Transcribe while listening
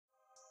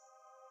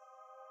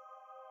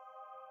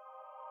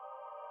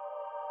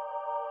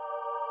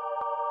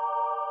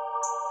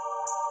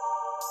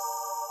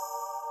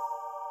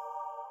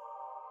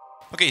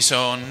Okay,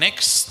 so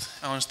next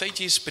on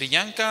stage is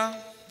Priyanka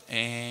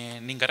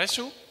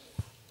Ningaresu.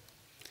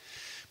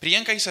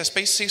 Priyanka is a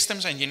space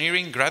systems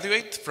engineering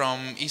graduate from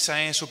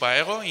ISAE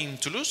Supaero in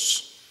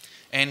Toulouse,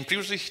 and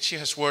previously she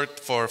has worked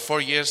for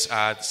 4 years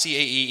at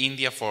CAE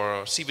India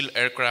for civil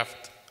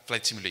aircraft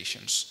flight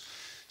simulations.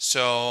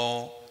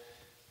 So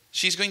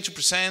she's going to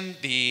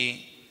present the,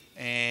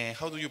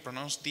 how do you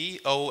pronounce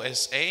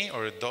DOSA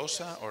or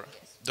DOSA or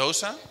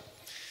DOSA?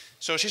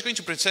 So she's going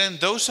to present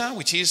DOSA,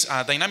 which is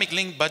a dynamic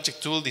link budget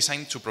tool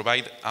designed to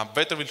provide a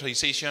better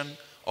visualization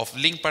of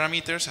link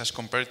parameters as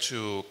compared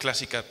to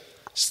classical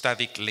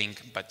static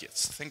link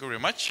budgets. Thank you very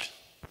much.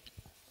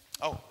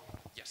 Oh,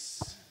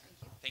 yes.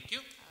 Thank you.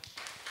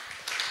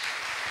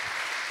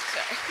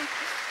 Sorry.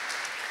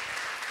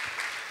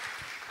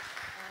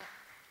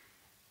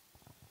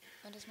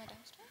 When does my time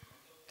start?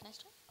 Can I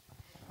start?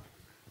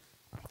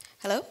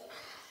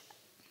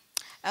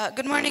 Hello.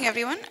 Good morning,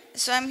 everyone.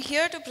 So I'm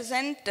here to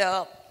present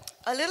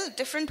a little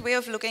different way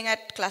of looking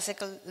at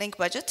classical link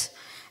budgets.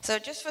 So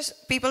just for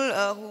people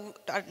who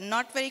are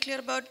not very clear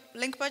about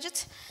link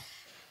budgets,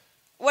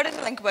 what is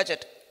a link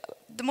budget?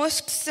 The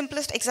most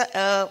simplest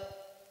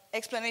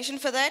explanation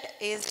for that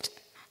is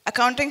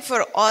accounting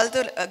for all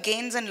the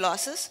gains and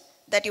losses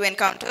that you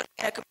encounter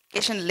in a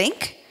communication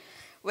link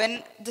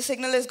when the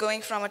signal is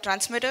going from a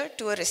transmitter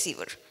to a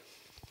receiver.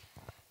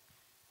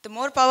 The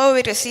more power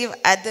we receive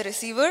at the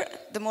receiver,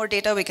 the more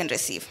data we can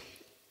receive.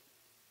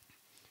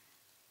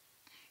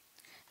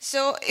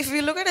 So if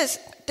we look at a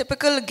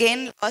typical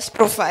gain-loss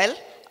profile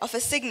of a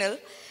signal,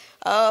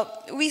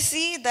 we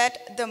see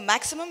that the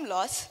maximum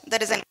loss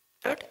that is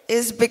encountered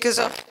is because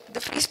of the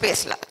free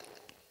space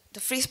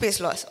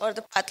loss or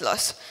the path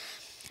loss.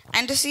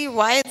 And to see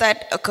why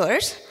that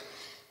occurs,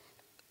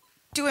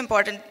 two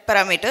important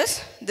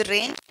parameters, the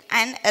range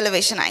and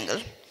elevation angle.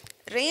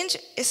 Range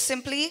is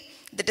simply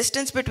the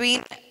distance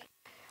between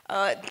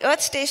the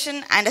Earth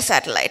station and a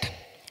satellite.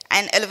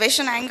 And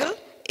elevation angle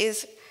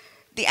is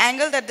the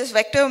angle that this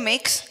vector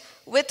makes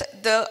with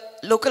the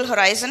local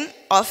horizon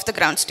of the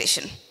ground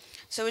station.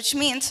 So which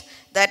means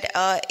that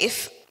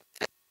if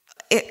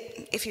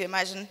you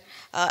imagine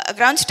a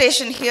ground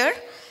station here,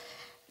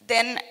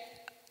 then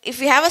if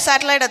we have a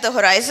satellite at the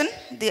horizon,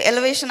 the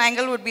elevation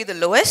angle would be the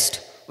lowest,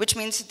 which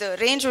means the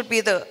range would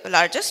be the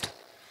largest.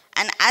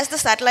 And as the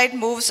satellite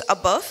moves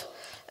above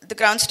the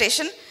ground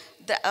station,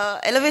 the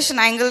elevation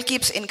angle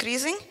keeps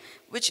increasing,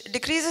 which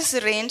decreases the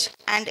range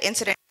and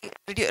incidentally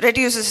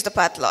reduces the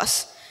path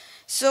loss.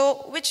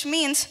 So, which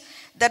means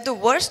that the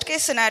worst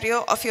case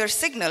scenario of your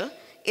signal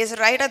is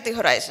right at the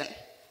horizon.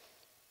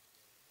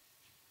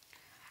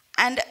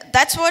 And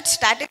that's what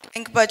static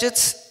link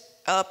budgets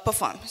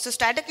perform. So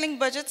static link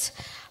budgets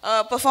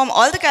perform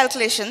all the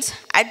calculations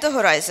at the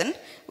horizon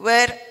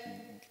where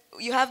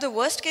you have the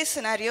worst case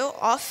scenario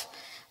of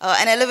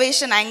an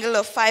elevation angle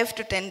of 5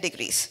 to 10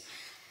 degrees.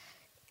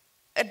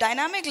 A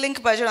dynamic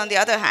link budget, on the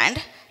other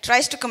hand,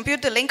 tries to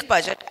compute the link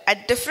budget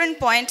at different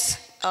points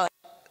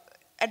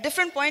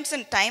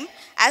in time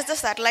as the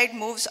satellite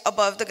moves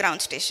above the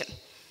ground station.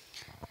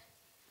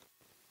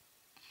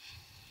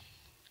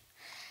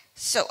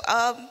 So,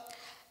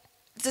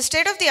 the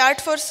state of the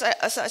art for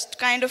such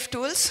kind of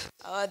tools,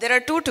 there are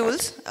two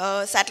tools,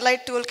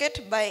 Satellite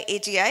Toolkit by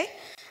AGI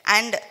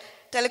and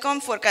Telecom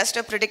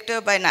Forecaster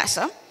Predictor by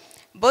NASA,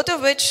 both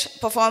of which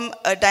perform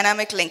a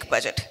dynamic link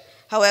budget.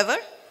 However,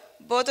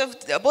 both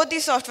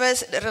these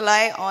softwares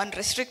rely on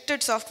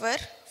restricted software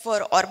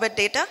for orbit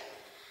data,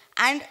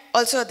 and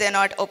also they're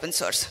not open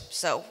source,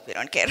 so we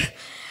don't care.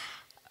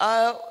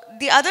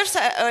 The other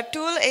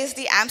tool is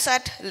the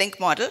AMSAT link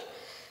model,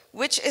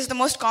 which is the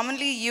most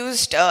commonly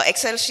used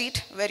Excel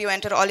sheet where you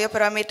enter all your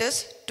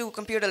parameters to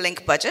compute a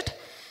link budget.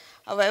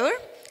 However,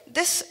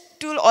 this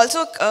tool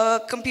also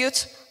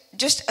computes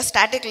just a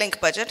static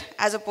link budget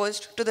as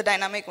opposed to the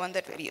dynamic one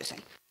that we're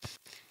using.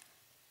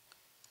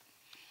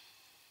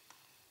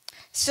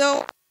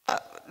 So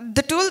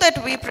the tool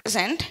that we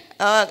present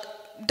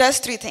does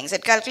three things.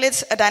 It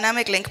calculates a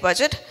dynamic link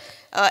budget.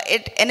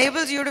 It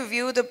enables you to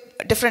view the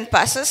different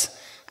passes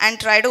and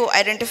try to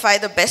identify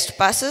the best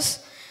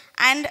passes,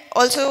 and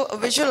also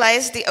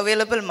visualize the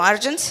available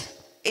margins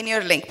in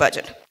your link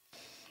budget.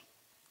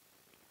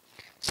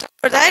 So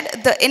for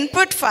that, the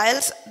input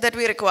files that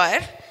we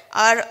require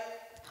are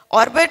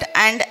orbit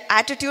and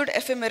attitude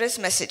ephemeris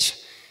message.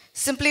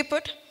 Simply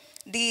put,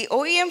 the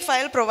OEM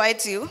file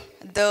provides you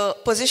the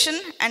position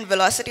and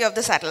velocity of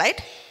the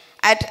satellite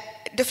at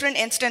different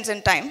instants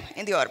in time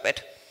in the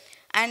orbit.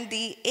 And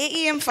the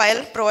AEM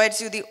file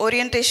provides you the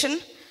orientation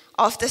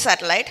of the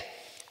satellite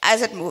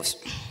as it moves.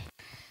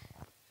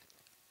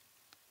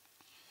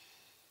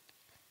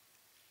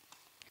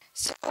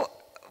 So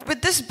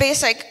with this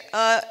basic,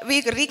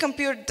 we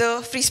recompute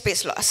the free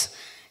space loss.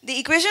 The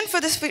equation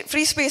for this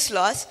free space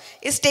loss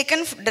is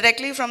taken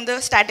directly from the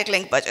static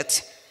link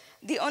budgets.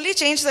 The only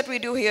change that we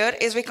do here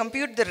is we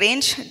compute the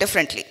range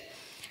differently.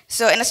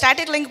 So in a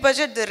static link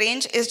budget, the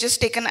range is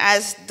just taken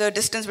as the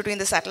distance between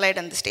the satellite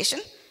and the station.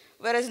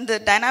 Whereas in the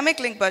dynamic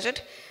link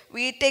budget,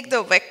 we take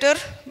the vector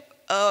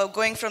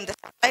going from the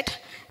satellite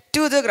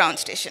to the ground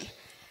station.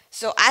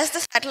 So as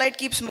the satellite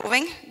keeps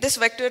moving, this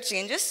vector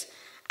changes,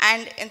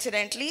 and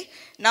incidentally,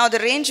 now the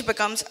range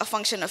becomes a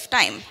function of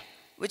time,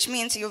 which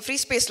means your free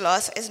space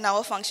loss is now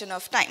a function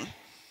of time.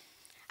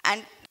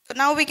 And so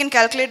now we can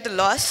calculate the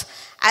loss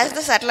as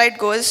the satellite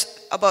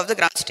goes above the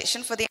ground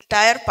station for the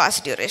entire pass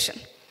duration.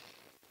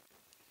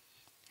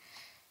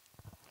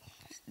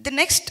 The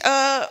next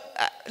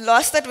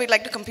loss that we'd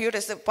like to compute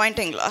is the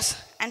pointing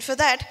loss. And for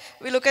that,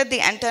 we look at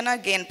the antenna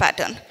gain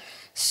pattern.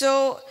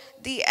 So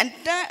the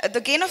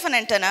gain of an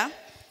antenna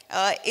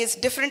is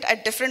different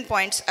at different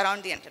points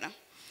around the antenna.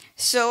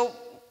 So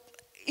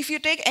if you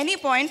take any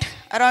point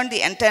around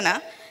the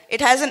antenna,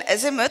 it has an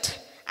azimuth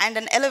and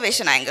an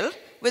elevation angle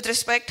with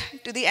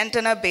respect to the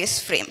antenna base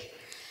frame.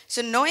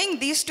 So knowing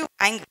these two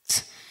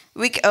angles,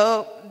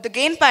 the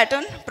gain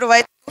pattern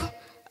provides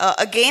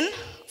a gain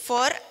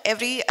for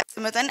every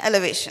azimuth and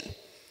elevation.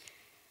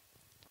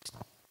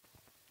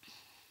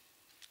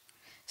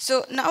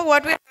 So now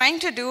what we're trying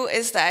to do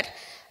is that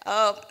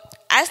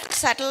as the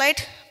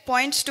satellite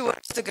points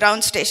towards the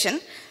ground station,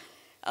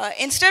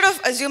 instead of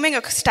assuming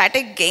a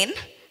static gain,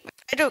 we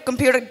try to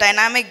compute a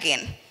dynamic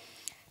gain.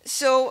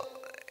 So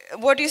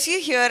what you see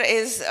here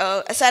is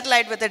a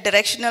satellite with a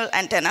directional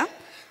antenna,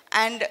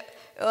 and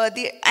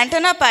the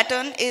antenna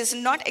pattern is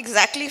not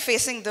exactly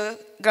facing the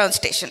ground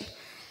station.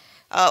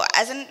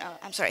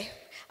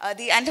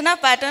 The antenna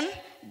pattern,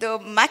 the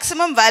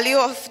maximum value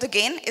of the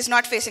gain is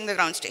not facing the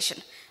ground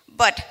station.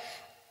 But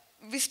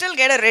we still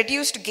get a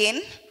reduced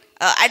gain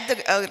at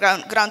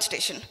the ground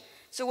station.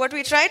 So what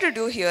we try to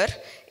do here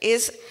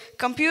is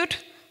compute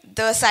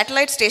the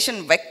satellite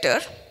station vector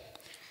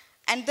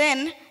and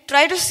then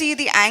try to see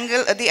the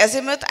angle, the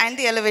azimuth and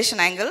the elevation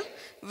angle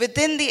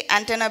within the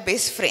antenna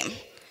base frame.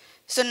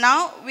 So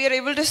now we are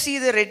able to see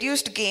the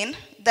reduced gain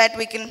that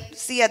we can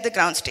see at the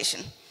ground station.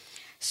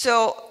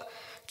 So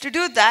to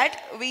do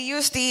that, we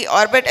use the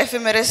orbit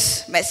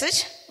ephemeris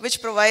message,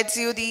 which provides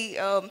you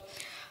the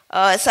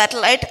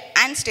satellite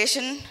and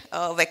station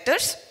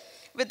vectors.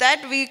 With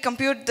that, we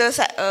compute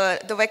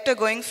the vector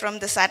going from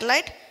the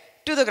satellite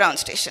to the ground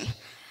station.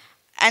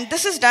 And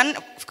this is done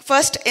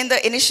first in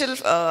the initial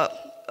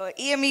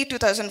EME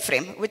 2000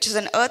 frame, which is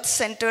an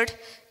Earth-centered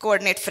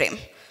coordinate frame.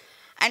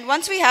 And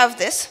once we have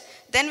this,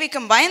 then we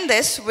combine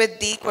this with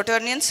the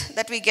quaternions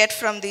that we get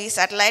from the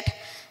satellite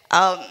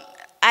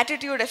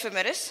attitude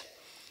ephemeris.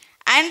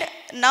 And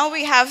now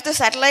we have the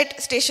satellite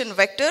station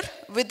vector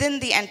within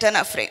the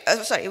antenna frame,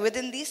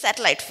 within the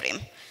satellite frame.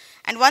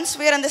 And once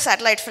we are in the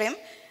satellite frame,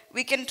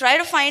 we can try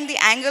to find the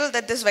angle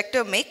that this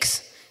vector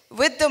makes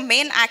with the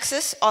main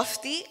axis of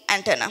the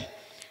antenna.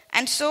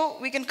 And so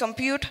we can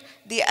compute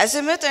the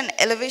azimuth and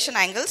elevation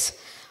angles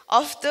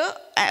of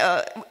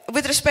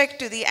with respect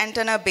to the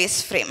antenna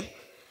base frame.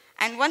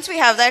 And once we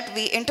have that,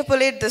 we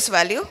interpolate this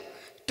value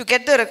to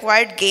get the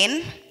required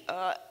gain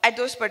at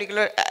those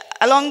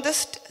along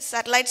this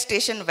satellite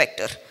station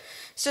vector.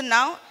 So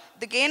now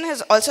the gain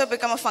has also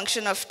become a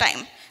function of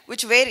time,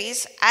 which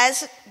varies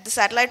as the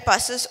satellite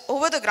passes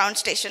over the ground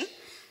station.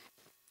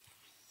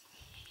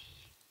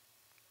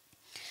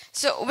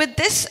 So with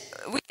this,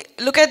 we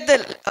look at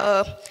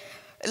the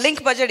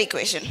link budget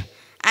equation.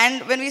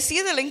 And when we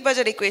see the link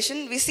budget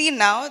equation, we see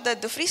now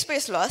that the free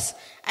space loss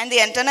and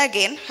the antenna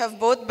gain have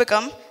both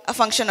become a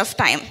function of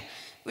time,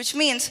 which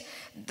means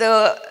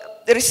the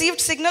received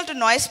signal to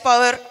noise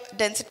power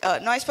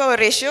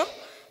ratio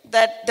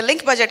that the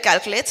link budget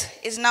calculates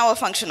is now a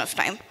function of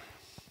time.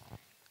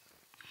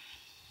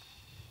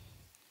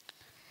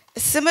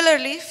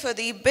 Similarly, for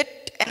the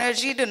bit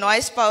energy to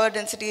noise power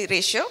density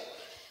ratio,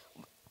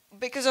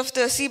 because of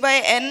the C by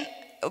N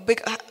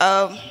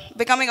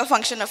becoming a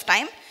function of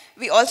time,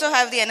 we also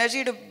have the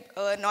energy to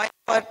noise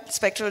power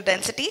spectral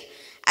density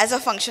as a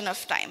function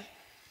of time.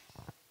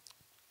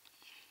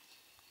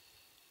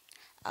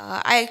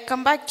 I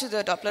come back to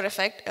the Doppler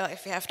effect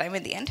if we have time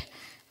in the end.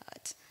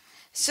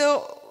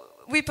 So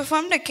we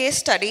performed a case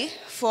study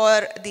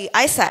for the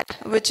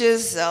ISAT, which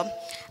is a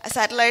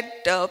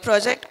satellite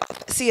project of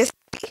CST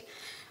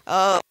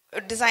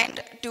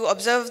designed to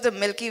observe the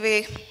Milky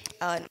Way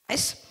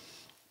noise.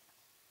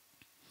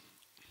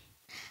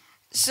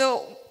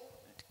 So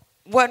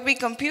what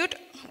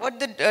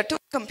the two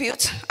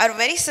computes are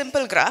very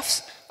simple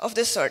graphs of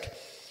this sort.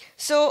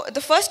 So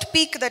the first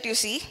peak that you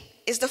see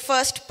is the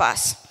first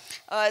pass.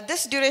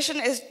 This duration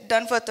is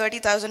done for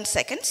 30,000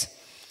 seconds.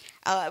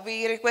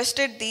 We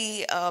requested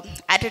the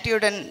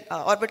attitude and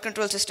orbit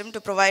control system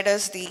to provide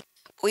us the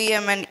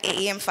OEM and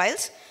AEM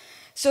files.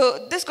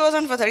 So this goes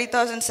on for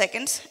 30,000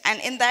 seconds, and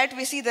in that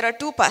we see there are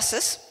two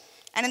passes.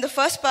 And in the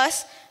first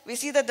pass, we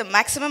see that the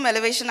maximum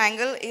elevation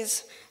angle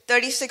is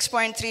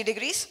 36.3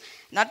 degrees.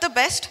 Not the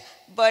best,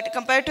 but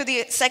compared to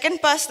the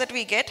second pass that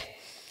we get,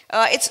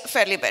 it's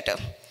fairly better.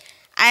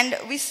 And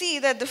we see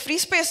that the free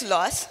space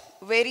loss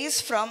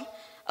varies from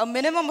a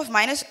minimum of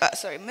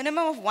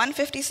minimum of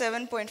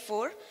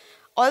 157.4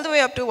 all the way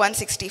up to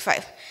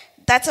 165.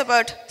 That's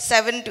about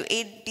 7 to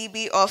 8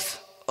 dB of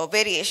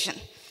variation.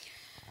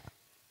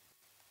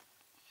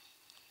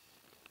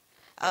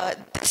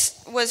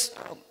 This was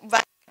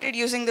validated calculated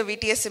using the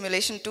VTS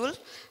simulation tool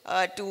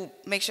to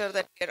make sure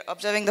that we're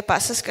observing the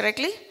passes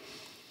correctly.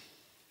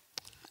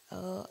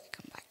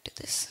 Come back to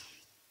this.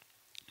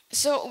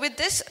 So with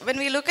this, when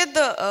we look at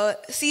the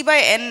C by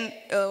N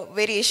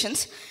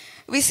variations,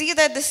 we see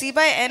that the C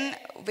by N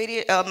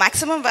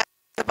maximum value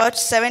is about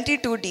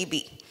 72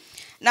 dB.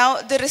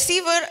 Now, the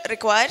receiver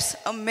requires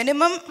a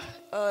minimum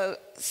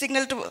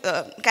signal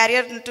to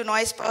carrier to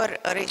noise power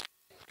ratio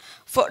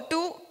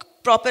to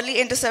properly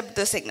intercept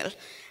the signal.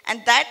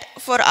 And that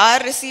for our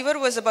receiver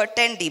was about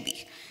 10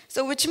 dB.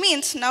 So which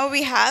means now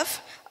we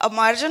have a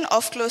margin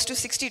of close to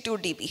 62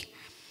 dB.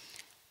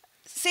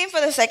 Same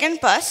for the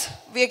second pass,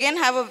 we again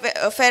have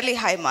a fairly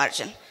high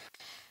margin.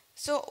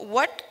 So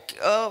what,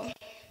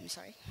 I'm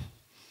sorry.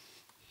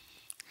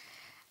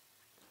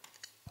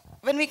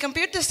 When we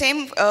compute the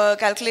same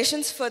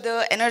calculations for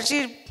the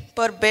energy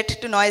per bit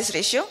to noise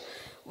ratio,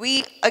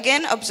 we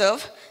again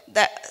observe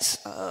that,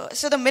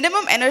 so the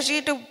minimum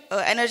energy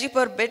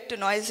per bit to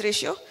noise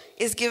ratio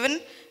is given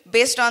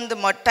based on the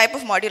type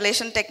of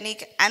modulation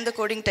technique and the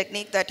coding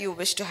technique that you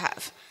wish to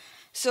have.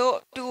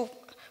 So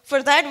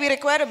for that, we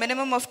require a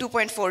minimum of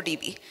 2.4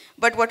 dB.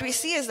 But what we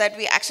see is that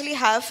we actually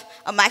have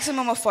a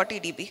maximum of 40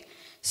 dB.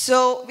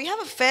 So we have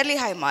a fairly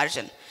high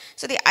margin.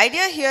 So the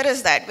idea here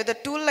is that with a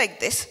tool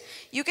like this,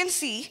 you can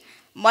see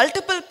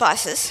multiple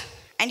passes,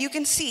 and you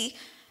can see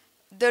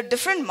the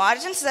different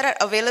margins that are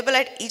available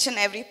at each and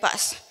every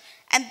pass.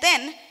 And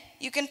then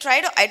you can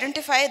try to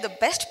identify the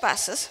best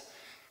passes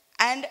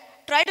and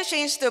try to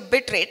change the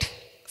bit rate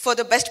for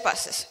the best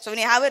passes. So when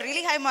you have a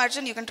really high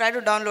margin, you can try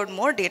to download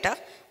more data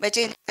by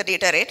changing the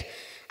data rate.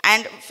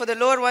 And for the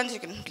lower ones, you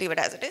can leave it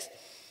as it is.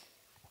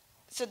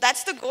 So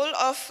that's the goal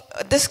of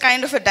this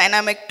kind of a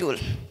dynamic tool.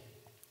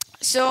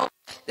 So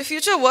the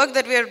future work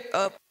that we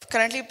are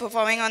currently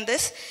performing on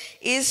this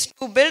is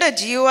to build a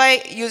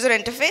GUI user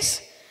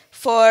interface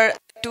for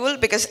the tool,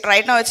 because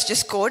right now it's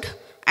just code,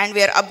 and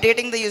we are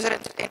updating the user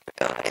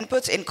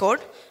inputs in code.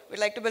 We'd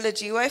like to build a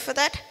GUI for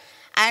that.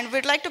 And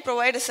we'd like to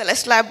provide a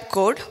Celeste Lab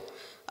code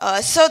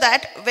so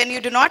that when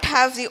you do not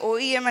have the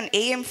OEM and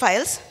AEM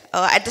files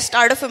at the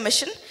start of a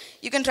mission,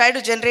 you can try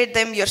to generate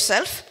them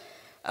yourself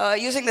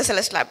using the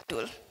Celeste Lab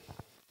tool.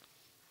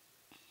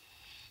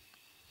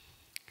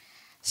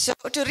 So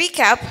to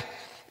recap,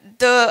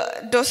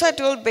 the DOSA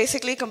tool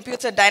basically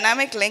computes a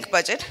dynamic link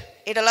budget.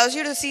 It allows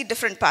you to see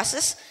different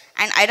passes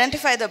and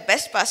identify the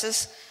best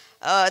passes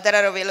that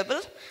are available,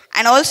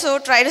 and also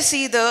try to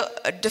see the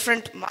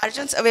different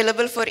margins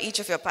available for each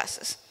of your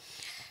passes.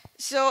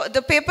 So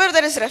the paper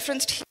that is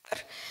referenced here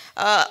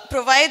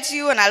provides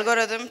you an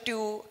algorithm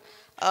to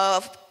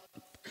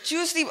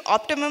choose the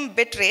optimum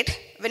bit rate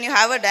when you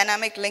have a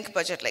dynamic link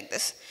budget like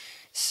this.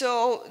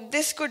 So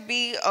this could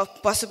be a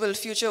possible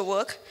future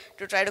work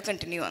to try to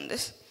continue on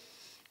this.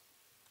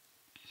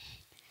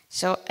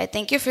 So I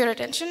thank you for your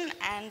attention,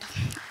 and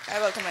I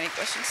welcome any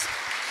questions.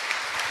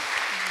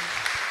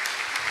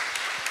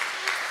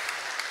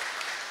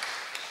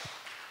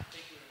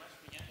 Thank you very much,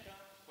 Priyanka.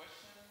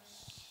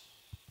 Questions?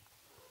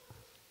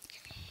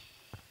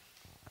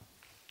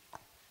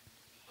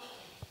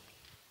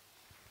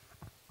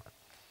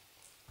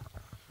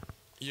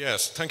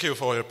 Yes, thank you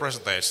for your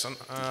presentation.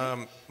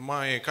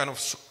 My kind of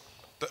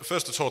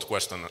first short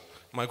question.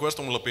 My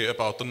question will be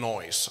about the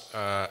noise.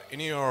 In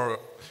your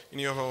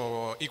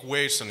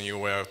equation, you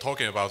were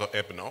talking about the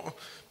EBNO,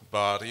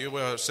 but you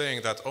were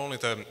saying that only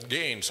the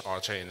gains are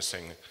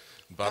changing,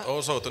 but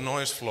also the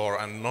noise floor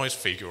and noise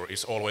figure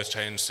is always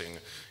changing.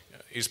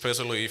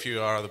 Especially if you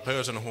are the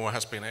person who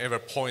has been ever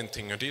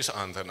pointing this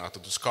antenna to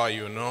the sky,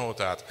 you know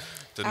that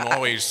the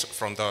noise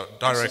from the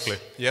directly...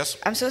 Yes?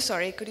 I'm so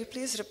sorry. Could you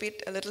please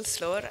repeat a little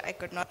slower? I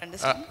could not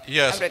understand.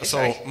 Yes, really so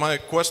sorry. my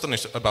question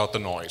is about the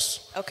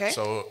noise. Okay.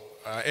 So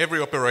every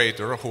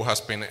operator who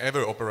has been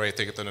ever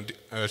operating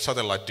a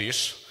satellite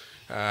dish,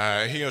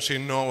 he or she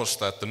knows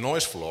that the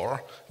noise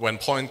floor, when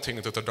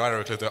pointing to the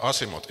directly the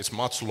azimuth, is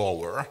much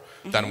lower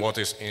than what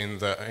is in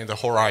the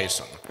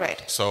horizon.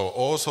 Right. So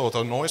also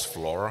the noise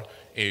floor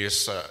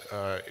is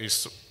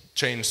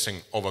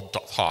changing over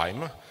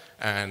time,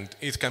 and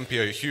it can be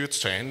a huge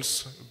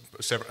change,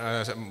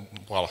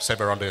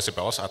 several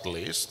decibels at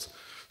least.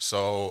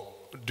 So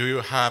do you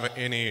have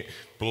any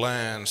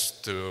plans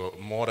to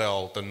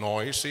model the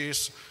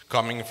noises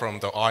coming from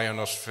the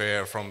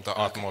ionosphere, from the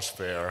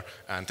atmosphere,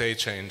 and their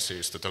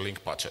changes to the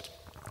link budget?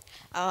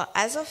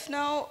 As of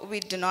now, we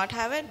do not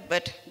have it,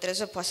 but there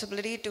is a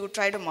possibility to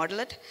try to model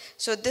it.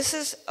 So this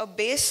is a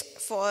base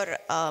for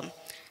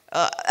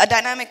a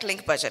dynamic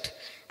link budget.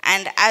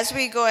 And as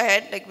we go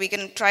ahead, like, we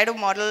can try to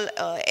model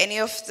any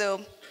of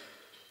the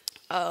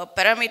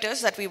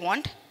parameters that we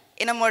want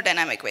in a more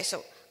dynamic way.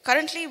 So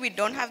currently, we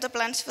don't have the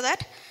plans for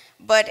that,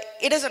 but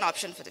it is an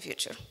option for the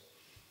future.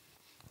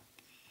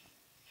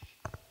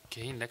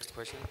 Okay, next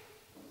question.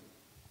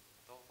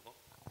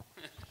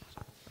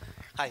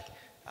 Hi.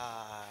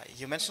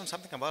 You mentioned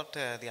something about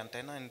the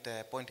antenna and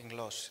pointing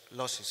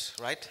losses,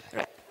 right?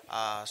 Right.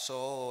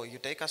 So you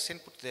take as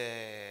input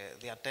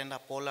the antenna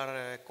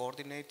polar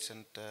coordinates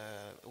and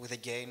with a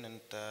gain,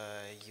 and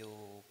you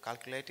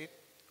calculate it,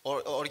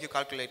 Or you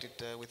calculate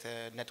it with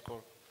a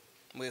network,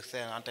 with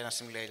an antenna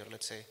simulator,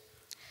 let's say.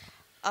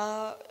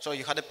 So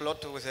you had a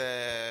plot with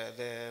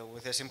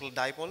a simple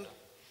dipole.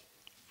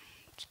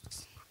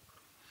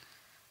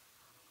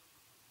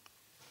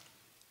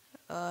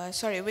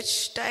 Sorry,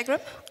 which diagram?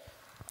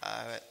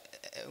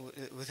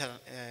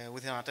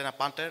 With an antenna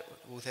pattern,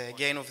 with a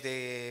gain of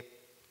the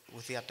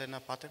antenna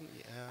pattern.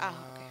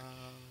 Okay.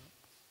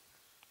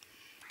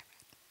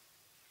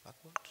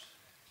 Backwards.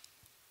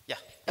 Yeah.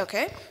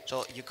 Okay.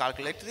 So you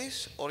calculate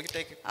this, or you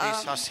take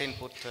this as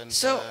input. And,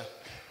 So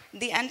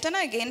the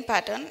antenna gain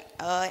pattern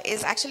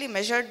is actually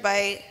measured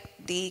by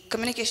the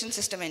communication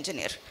system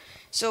engineer.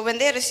 So when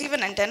they receive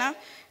an antenna,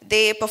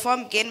 they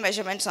perform gain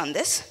measurements on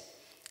this,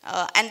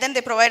 and then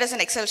they provide us an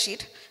Excel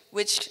sheet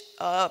which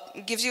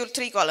gives you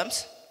 3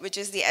 columns, which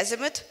is the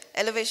azimuth,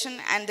 elevation,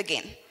 and the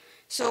gain.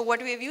 So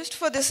what we have used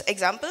for this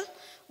example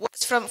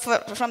was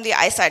from the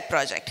ISAT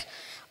project.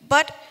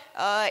 But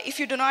if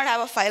you do not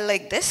have a file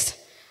like this,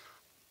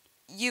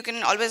 you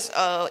can always,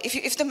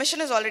 if the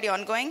mission is already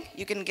ongoing,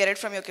 you can get it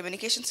from your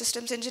communication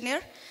systems engineer.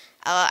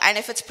 And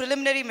if it's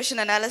preliminary mission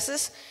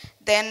analysis,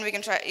 then you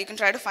can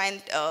try to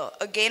find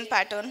a gain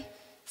pattern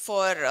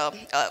for,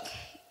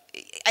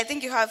 I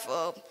think you have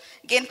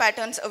gain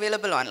patterns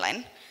available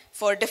online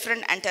for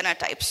different antenna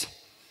types.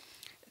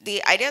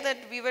 The idea that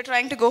we were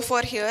trying to go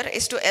for here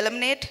is to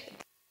eliminate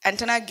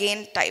antenna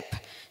gain type.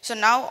 So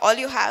now all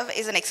you have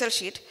is an Excel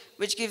sheet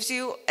which gives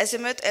you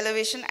azimuth,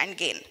 elevation, and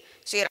gain.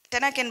 So your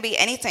antenna can be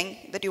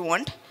anything that you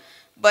want,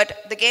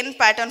 but the gain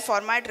pattern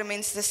format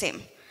remains the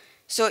same.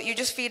 So you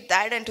just feed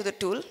that into the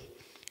tool,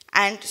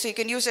 and so you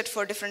can use it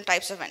for different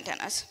types of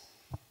antennas.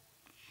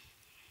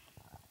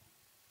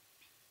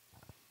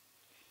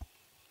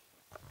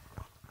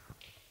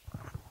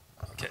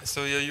 Okay,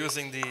 so you're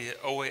using the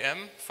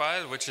OEM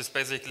file, which is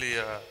basically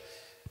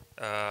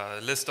a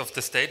list of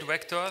the state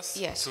vectors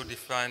to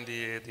define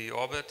the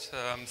orbit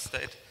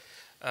state.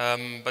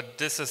 But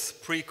this is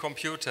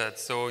pre-computed,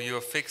 so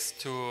you're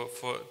fixed to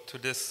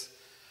this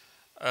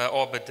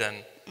orbit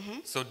then.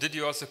 So did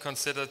you also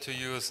consider to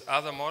use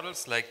other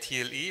models like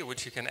TLE,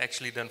 which you can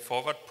actually then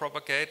forward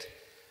propagate?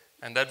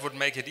 And that would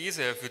make it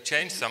easier. If you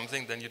change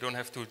something, then you don't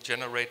have to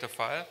generate a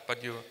file,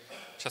 but you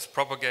just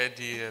propagate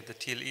the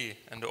TLE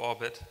and the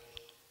orbit.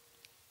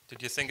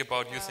 Did you think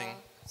about using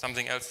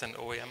something else than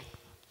OEM?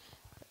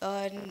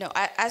 No,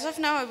 as of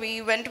now,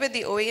 we went with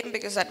the OEM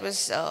because that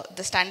was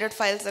the standard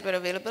files that were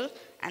available,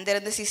 and they're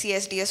in the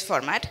CCSDS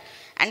format.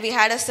 And we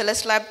had a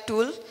Celestlab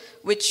tool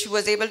which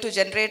was able to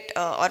generate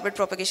orbit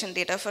propagation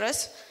data for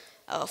us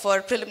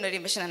for preliminary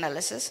mission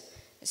analysis.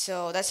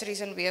 So that's the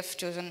reason we have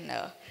chosen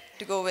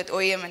to go with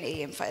OEM and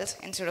AEM files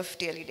instead of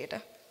TLE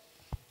data.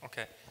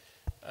 Okay.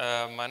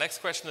 My next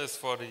question is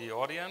for the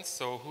audience.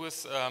 So who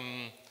is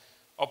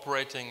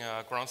operating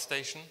a ground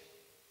station?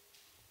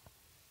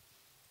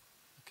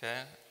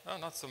 Okay. Oh,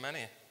 not so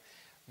many.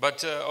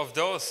 But of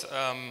those,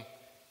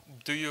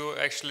 do you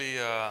actually,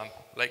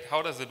 like,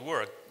 how does it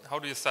work? How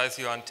do you size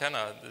your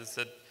antenna? Is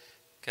it,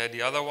 okay,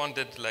 the other one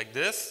did like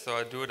this, so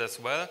I do it as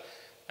well.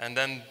 And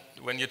then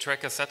when you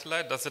track a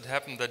satellite, does it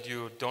happen that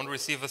you don't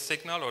receive a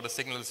signal, or the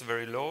signal is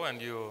very low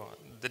and you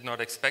did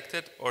not expect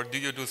it? Or do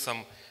you do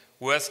some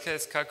worst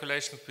case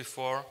calculations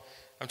before?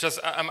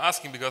 I'm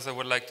asking because I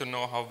would like to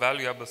know how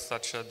valuable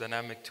such a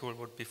dynamic tool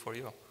would be for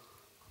you.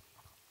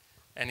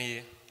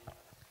 Any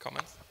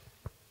comments?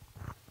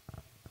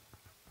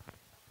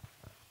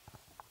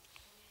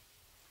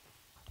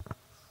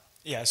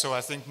 Yeah, so I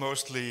think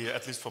mostly,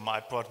 at least for my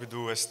part, we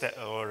do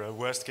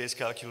worst case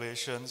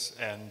calculations,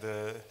 and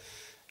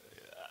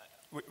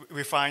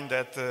we find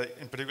that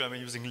in particular when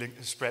using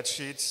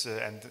spreadsheets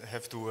and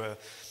have to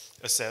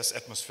assess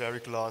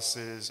atmospheric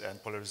losses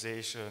and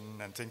polarization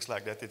and things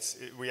like that,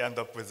 we end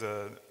up with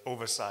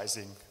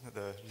oversizing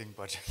the link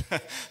budget.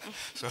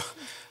 So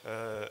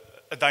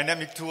a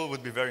dynamic tool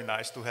would be very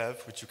nice to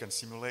have, which you can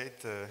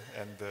simulate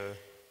and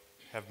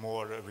have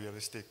more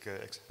realistic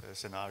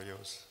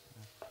scenarios.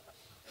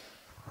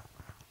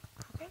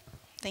 Okay,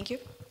 thank you.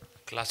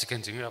 Classic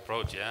engineer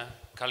approach, yeah.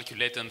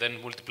 Calculate and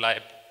then multiply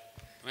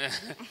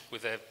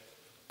with a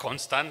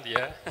constant,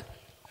 yeah.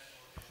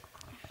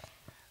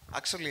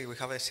 Actually, we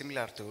have a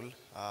similar tool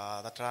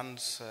that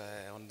runs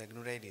on the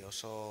GNU radio.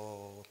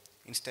 So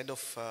instead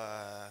of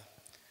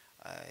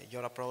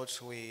your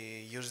approach,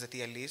 we use the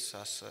TLEs,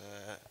 as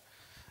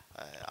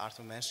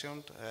Arthur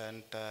mentioned,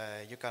 and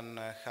you can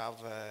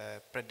have a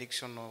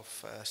prediction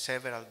of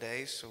several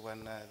days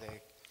when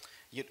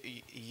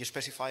you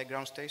specify a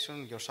ground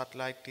station, your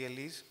satellite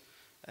TLEs,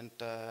 and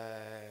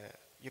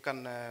you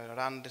can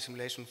run the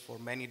simulation for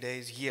many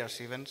days, years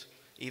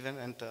even,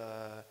 and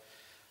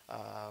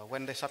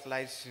when the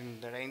satellite is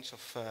in the range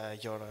of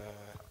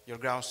your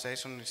ground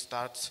station, it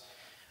starts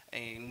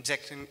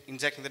injecting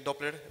the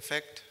Doppler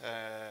effect,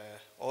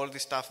 all the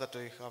stuff that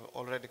we have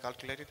already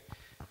calculated.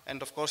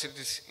 And of course, it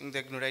is in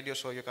the GNU radio,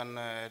 so you can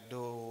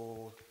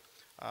do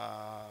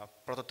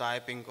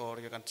prototyping, or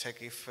you can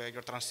check if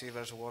your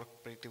transceivers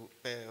work pretty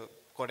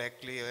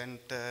correctly. And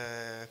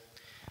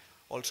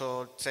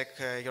Also check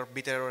your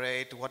bit error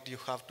rate, what you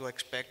have to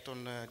expect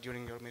on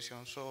during your mission.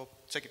 So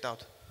check it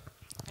out.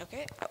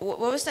 Okay. What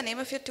was the name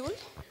of your tool?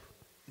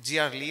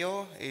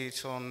 GRLeo.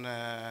 It's on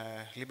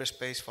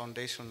LibreSpace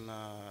Foundation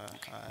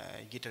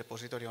Git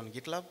repository on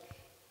GitLab.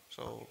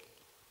 So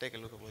take a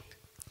look at it.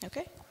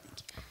 Okay.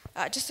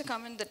 Just a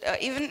comment that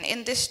even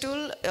in this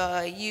tool,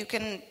 you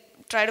can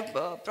try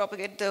to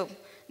propagate the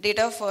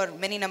data for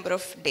many number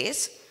of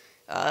days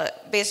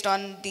based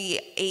on the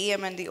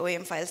AEM and the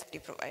OEM files that you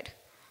provide.